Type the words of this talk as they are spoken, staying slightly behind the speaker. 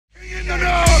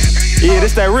Yeah,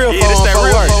 this that real phone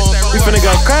work. We finna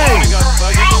go crazy.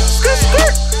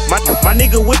 My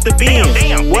nigga with the Benz.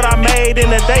 What I made in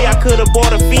a day, I could've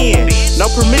bought a fin. No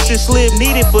permission slip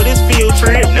needed for this field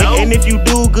trip. And if you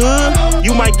do good,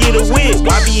 you might get a whip.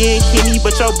 I be in Kenny,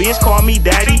 but your bitch call me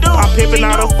daddy. I'm pimping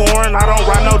out of foreign, I don't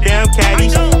ride no damn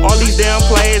caddies. All these damn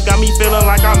players got me feeling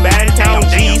like I'm bad town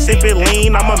G. Sippin'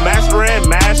 lean, I'm a master at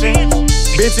mashing.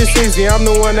 Bitch, it's easy, I'm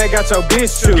the one that got your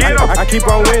bitch too. I keep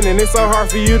on winning, it's so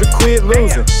hard for you to quit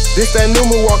losing. This that new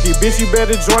Milwaukee, bitch, you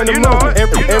better join the movement.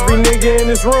 Every nigga in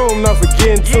this room, not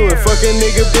forgetting to it. Fuck a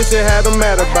nigga, bitch, it had them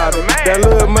mad about it. That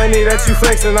little money that you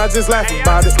flexing, I just laugh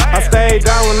about it. I stayed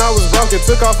down when I was broke, it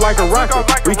took off like a rocket.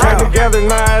 We came together,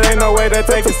 nah, it ain't no way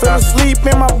that they can stop. Sleep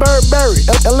in my Burberry,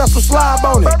 and left some slob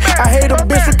on it. I hate a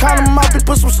bitch with kind of mouth, bitch,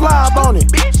 put some slob on it.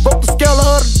 Broke the scale the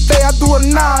other day, I do a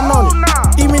 9 on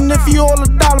it. Even if you owe $1,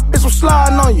 bitch, I'm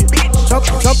sliding on you.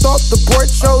 Jumped off the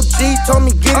porch, OG told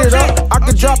me get it up. I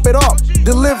could drop it off,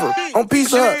 deliver on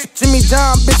Pizza Hut. Jimmy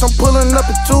John, bitch, I'm pulling up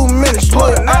in 2 minutes.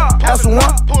 Look, that's one,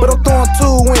 but I'm throwing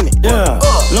 2 in it. Yeah,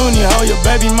 Looney, how your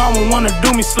baby mama wanna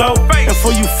do me slow. And for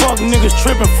you fuck niggas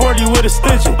trippin' 40 with a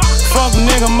stitching. Fuck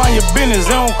nigga, mind your business,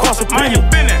 it don't cost a penny.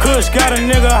 Kush got a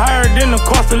nigga higher than the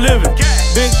cost of living.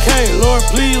 Big K, Lord,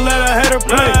 please let her head her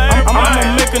play. I'ma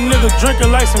make a nigga drink it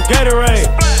like some Gatorade.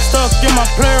 Stuck in my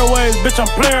player ways, bitch, I'm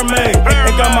player made.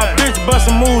 And got my bitch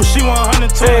bustin' moves, she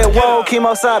 100 Said, whoa,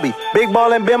 Kimosabi, big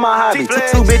ballin' been my hobby.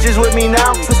 2 bitches with me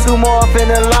now, 2 more up in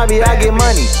the lobby, I get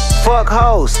money. Fuck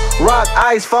hoes, rock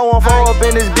ice, 414 up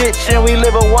in this bitch, and we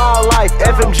live a wild life.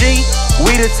 FMG,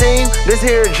 we the team, this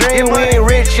here a dream. We ain't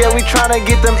rich, yeah, we tryna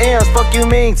get them M's. Fuck you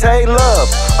mean, take love,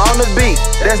 on the beat,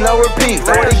 there's no repeat.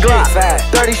 40 Glock,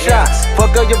 30 shots,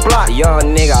 fuck up your block.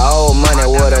 Young nigga, old money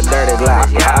with a dirty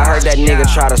Glock. I heard that nigga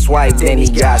try to swipe, then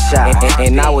he got shot.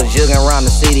 And I was jugging around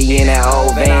the city in that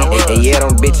old van. And yeah,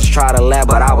 them bitches try to laugh,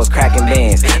 but I was cracking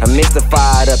bands. I'm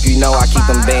mystified up, you know I keep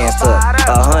them bands tucked.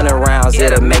 100 rounds,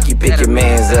 it'll make you pick your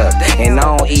mans up. And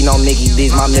I don't eat no Mickey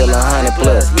D's, my meal 100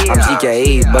 plus. I'm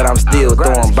GKE, but I'm still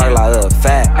throwing burla up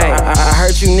fat. Hey, I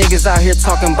heard you niggas out here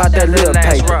talking about that little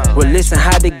paper. Well, listen,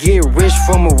 how to get rich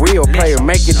from a real player.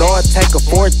 Make it all take a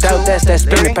 4th out, that's that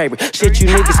spinning paper. Shit you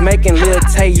niggas making Lil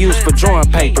Tay use for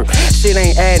drawing paper. Shit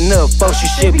ain't adding up, folks, you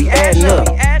should be adding up.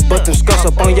 But them scuffs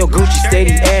up on your Gucci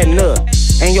steady adding up.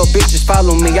 And your bitches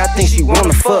follow me, I think she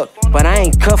wanna fuck. But I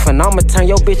ain't cuffin', I'ma turn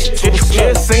your bitch to a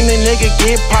slut. Just seen a nigga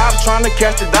get popped, tryna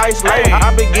catch the dice late.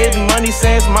 I been getting money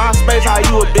since MySpace. How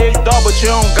you a big dog, but you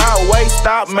don't got weight?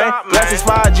 Stop, man. Less is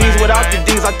 5 G's without the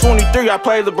D's. Like 23, I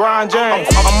play LeBron James.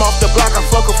 I'm off the block, I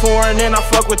fuck a foreign, then I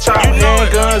fuck with Chop.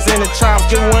 Handguns in the chops,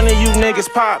 get one of you niggas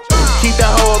pop. Keep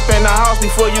that hoe up in the house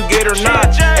before you get her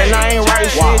knocked. And I ain't write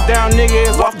shit down, nigga,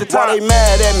 it's off the top. Why they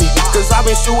mad at me? Cause I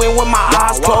been shooting with my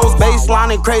eyes closed.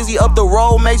 Baseline and crazy up the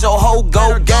road, made your whole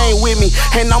go game with me.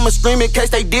 And I'ma scream in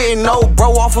case they didn't know.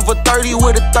 Bro off of a 30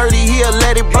 with a 30, he'll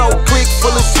let it blow. Click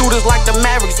full of shooters like the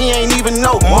Mavericks, he ain't even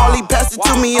know. Marley passed it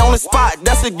to me on the spot,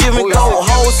 that's a give and go.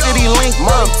 Whole city linked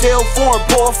up, tell foreign,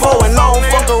 pour 4. And I don't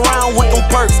fuck around with them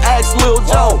perks, ask Lil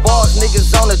Joe. Boss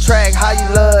niggas on the track, how you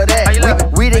love that?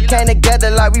 We done came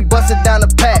together like we busted down the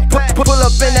pack. Pull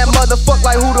up in that motherfucker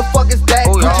like who the fuck is that?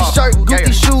 Gucci shirt,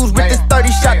 Gucci shoes with this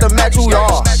 30 shot to match who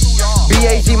y'all.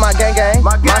 BAG, my gang gang,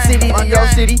 my city to your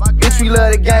city, bitch we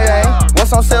love the gang gang.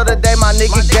 What's on sale today, my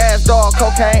nigga, gas, dog,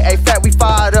 cocaine. Ayy, fat, we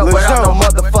fired up without no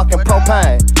motherfucking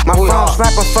propane. My phone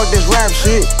slapping, fuck this rap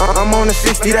shit. I'm on a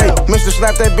 60 day. Mr.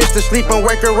 Slap that bitch to sleep and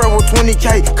wake her up with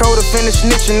 20K. Co-defendant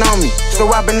snitching on me, so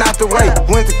I been out the way.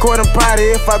 Went to court and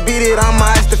party, if I beat it,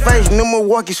 I'ma ice the face. New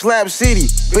Milwaukee Slap City,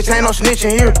 bitch ain't no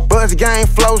snitching here. Buzz gang,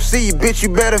 flow C, bitch you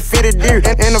better fit a deer.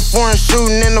 In the foreign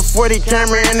shooting, in the 40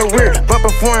 camera in the rear.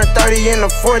 Bumping 430 in the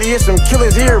 40, it's some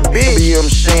killers here, bitch.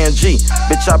 Shan G,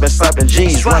 bitch I been slapping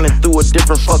G's. Running through a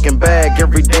different fucking bag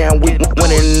every damn week.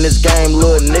 Winning in this game,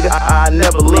 little nigga, I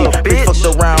never leave. Bitch fucked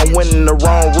around, winning the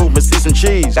wrong roof and see some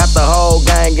cheese. Got the whole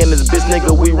gang in this bitch,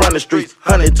 nigga, we run the streets.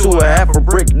 100 to a half a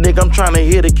brick, nigga, I'm tryna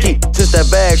hit a key. Since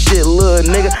that bag shit, little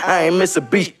nigga, I ain't miss a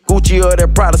beat. Gucci or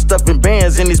that Prada stuffing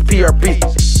bands in these PRP.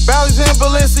 Bally's in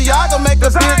Balenciaga, make a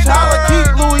bitch holler.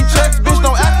 Keep Louis checks, bitch,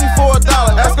 don't ask me for $1.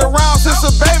 Ask around since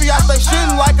a baby, I stay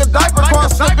shitting like a diaper.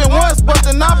 Cross slipping once, but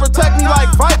then not protect me like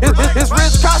Viper. It's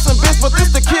Rich Cossin, bitch, but this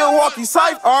the Milwaukee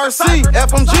Cypher. RC,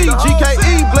 FMG,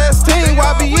 GKE, Blessed Team,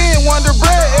 YBN, Wonder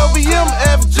Bread, LBM,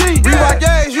 FG. You rock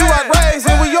gays, you rock rays,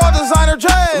 and we all designer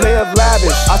J's. Live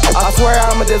lavish, I I swear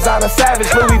I'm a designer savage.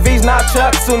 Louis V's not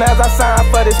Chuck. Soon as I sign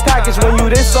for this package, when you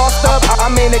this sauced up, I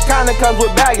mean it kinda comes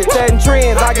with baggage. Setting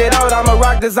trends, I get old, I'm a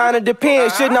rock designer,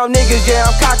 depends. Shit on niggas, yeah,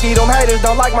 I'm cocky. Them haters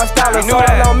don't like my style, it's all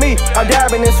on me. I'm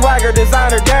dabbing in swagger,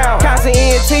 designer down. Constant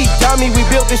ENT, dummy, we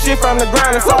built this shit from the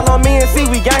ground. It's all on me and see,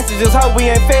 we gangsters, just hope we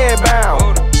ain't fed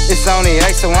bound. It's only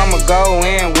 8, so I'ma go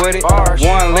in with it.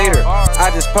 1 liter,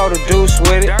 I just pour the deuce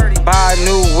with it. Buy a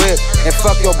new whip and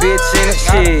fuck your bitch in it.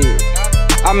 Shit,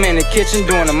 I'm in the kitchen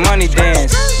doing a money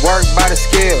dance. Work by the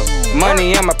scale,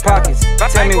 money in my pockets.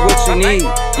 Tell me what you need,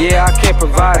 yeah, I can't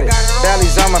provide it.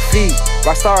 Belly's on my feet,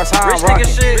 rock stars high I'm rockin'.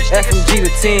 FMG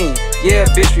the team, yeah,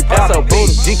 bitch, we poppin'.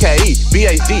 Booda, GKE,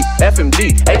 BHD,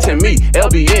 FMG, HME,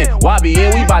 LBN,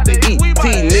 YBN, we bout to eat.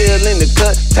 T-Nil in the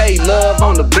cut, Tay Love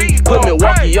on the beat. Put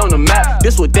Milwaukee on the map,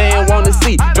 this what they ain't wanna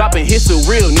see. Dropping hits with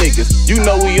real niggas, you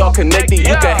know we all connected.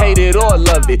 You can hate it or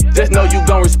love it, just know you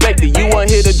gon' respect it. You want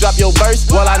here to drop your verse?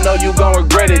 Well, I know you gon'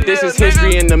 regret it. This is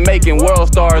history in the making, world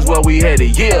stars where we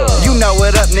headed, yeah. You know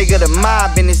what up, nigga, the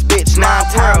mob in this bitch. 9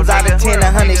 times out of 10,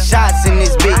 100 shots in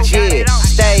this bitch, yeah.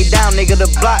 Stay down, nigga, the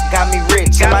block got me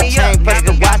rich. And my chain plus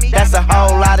the watch, that's a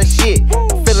whole lot of shit.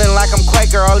 Feeling like I'm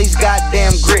Quaker, all these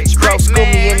goddamn grits. Bro, school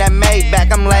me in that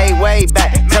Maybach, I'm laid way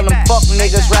back. Tell them fuck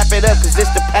niggas, wrap it up, cause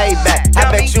it's the payback.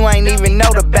 I bet you ain't even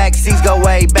know the back seats go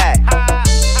way back.